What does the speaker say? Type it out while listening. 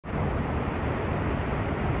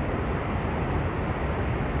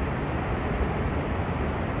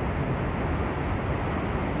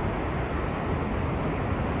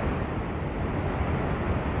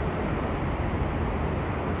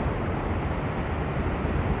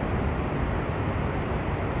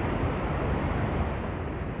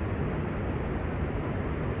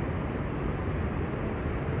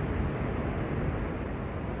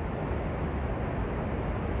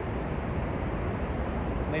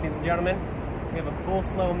ladies and gentlemen. We have a cool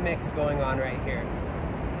flow mix going on right here.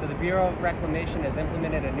 So the Bureau of Reclamation has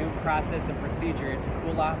implemented a new process and procedure to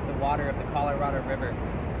cool off the water of the Colorado River.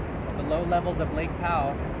 With the low levels of Lake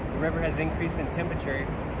Powell, the river has increased in temperature,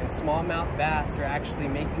 and smallmouth bass are actually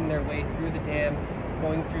making their way through the dam,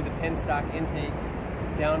 going through the penstock intakes,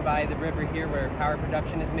 down by the river here where power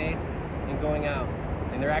production is made, and going out.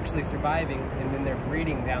 And they're actually surviving, and then they're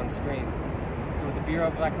breeding downstream. So what the Bureau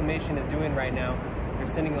of Reclamation is doing right now, they're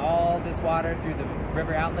sending all this water through the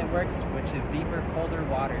river outlet works, which is deeper, colder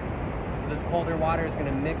water. So this colder water is going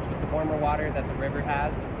to mix with the warmer water that the river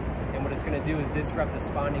has, and what it's going to do is disrupt the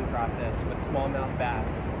spawning process with smallmouth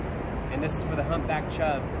bass. And this is for the Humpback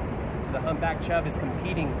Chub. So the Humpback Chub is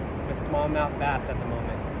competing with smallmouth bass at the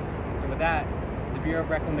moment. So with that, the Bureau of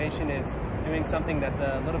Reclamation is doing something that's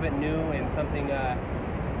a little bit new and something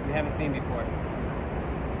we haven't seen before.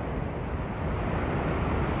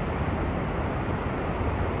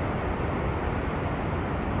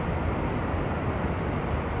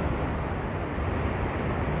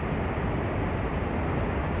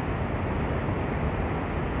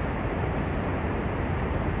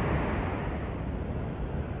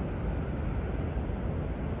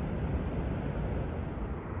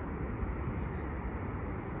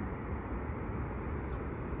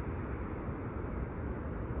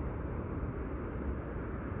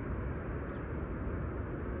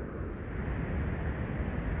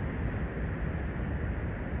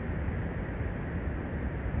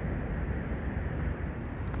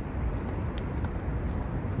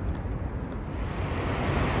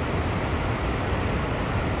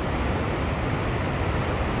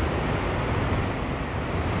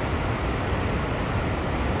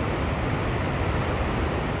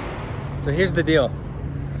 So here's the deal.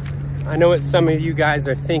 I know what some of you guys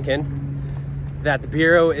are thinking, that the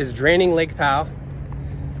Bureau is draining Lake Powell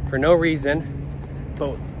for no reason,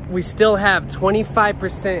 but we still have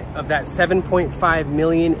 25% of that 7.5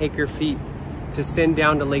 million acre feet to send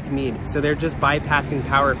down to Lake Mead. So they're just bypassing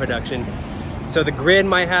power production. So the grid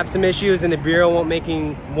might have some issues, and the Bureau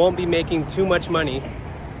won't be making too much money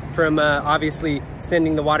from obviously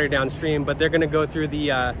sending the water downstream, but they're gonna go through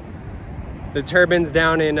the turbines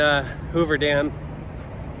down in Hoover Dam.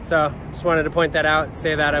 So just wanted to point that out,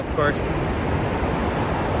 say that of course.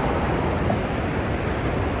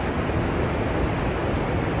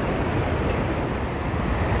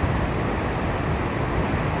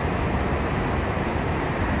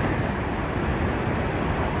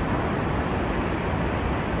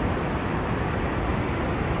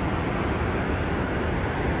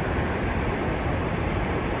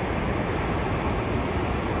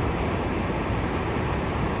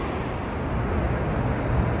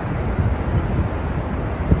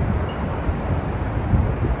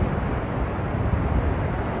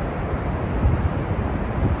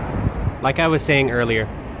 Like I was saying earlier,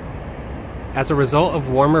 as a result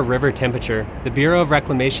of warmer river temperature, the Bureau of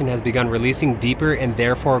Reclamation has begun releasing deeper and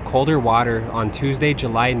therefore colder water on Tuesday,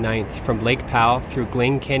 July 9th from Lake Powell through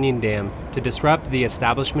Glen Canyon Dam to disrupt the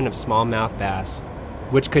establishment of smallmouth bass,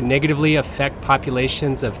 which could negatively affect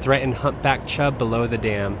populations of threatened humpback chub below the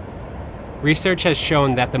dam. Research has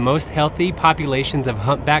shown that the most healthy populations of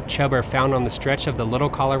humpback chub are found on the stretch of the Little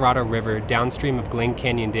Colorado River downstream of Glen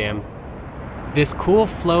Canyon Dam. This cool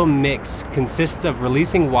flow mix consists of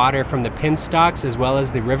releasing water from the penstocks as well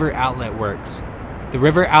as the river outlet works. The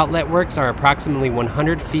river outlet works are approximately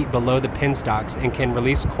 100 feet below the penstocks and can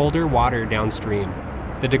release colder water downstream.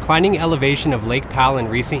 The declining elevation of Lake Powell in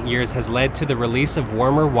recent years has led to the release of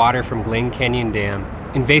warmer water from Glen Canyon Dam.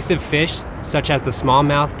 Invasive fish, such as the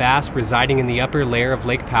smallmouth bass residing in the upper layer of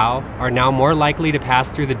Lake Powell, are now more likely to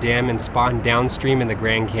pass through the dam and spawn downstream in the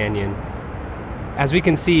Grand Canyon. As we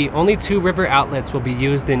can see, only 2 river outlets will be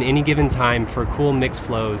used in any given time for cool mix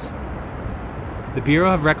flows. The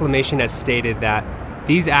Bureau of Reclamation has stated that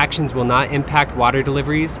these actions will not impact water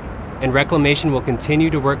deliveries, and Reclamation will continue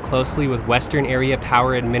to work closely with Western Area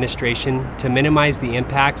Power Administration to minimize the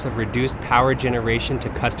impacts of reduced power generation to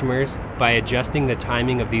customers by adjusting the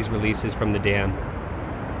timing of these releases from the dam,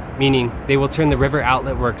 meaning they will turn the river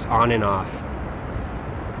outlet works on and off.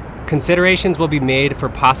 Considerations will be made for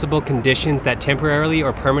possible conditions that temporarily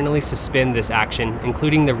or permanently suspend this action,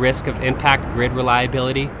 including the risk of impact grid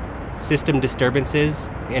reliability, system disturbances,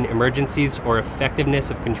 and emergencies or effectiveness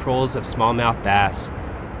of controls of smallmouth bass.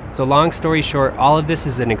 So long story short, all of this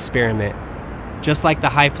is an experiment, just like the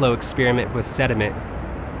high flow experiment with sediment.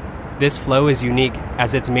 This flow is unique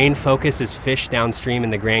as its main focus is fish downstream in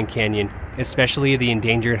the Grand Canyon, especially the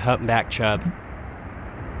endangered humpback chub.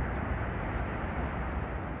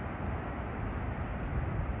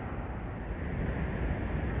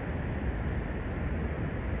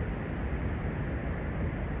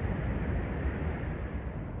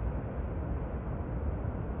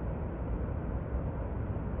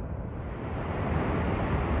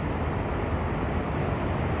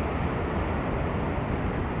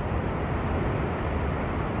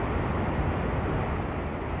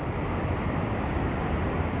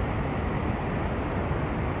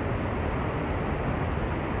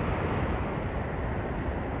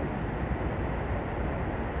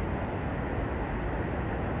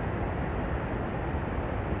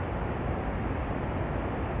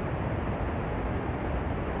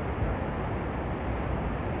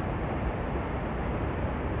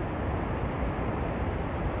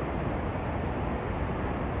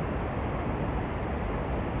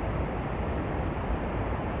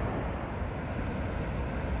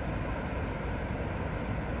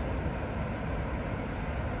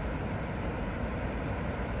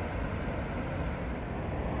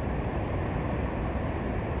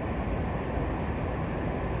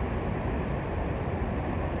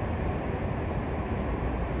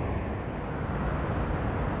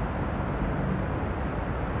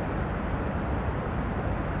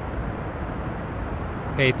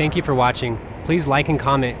 Hey, thank you for watching. Please like and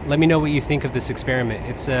comment. Let me know what you think of this experiment.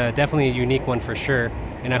 It's definitely a unique one for sure,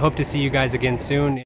 and I hope to see you guys again soon.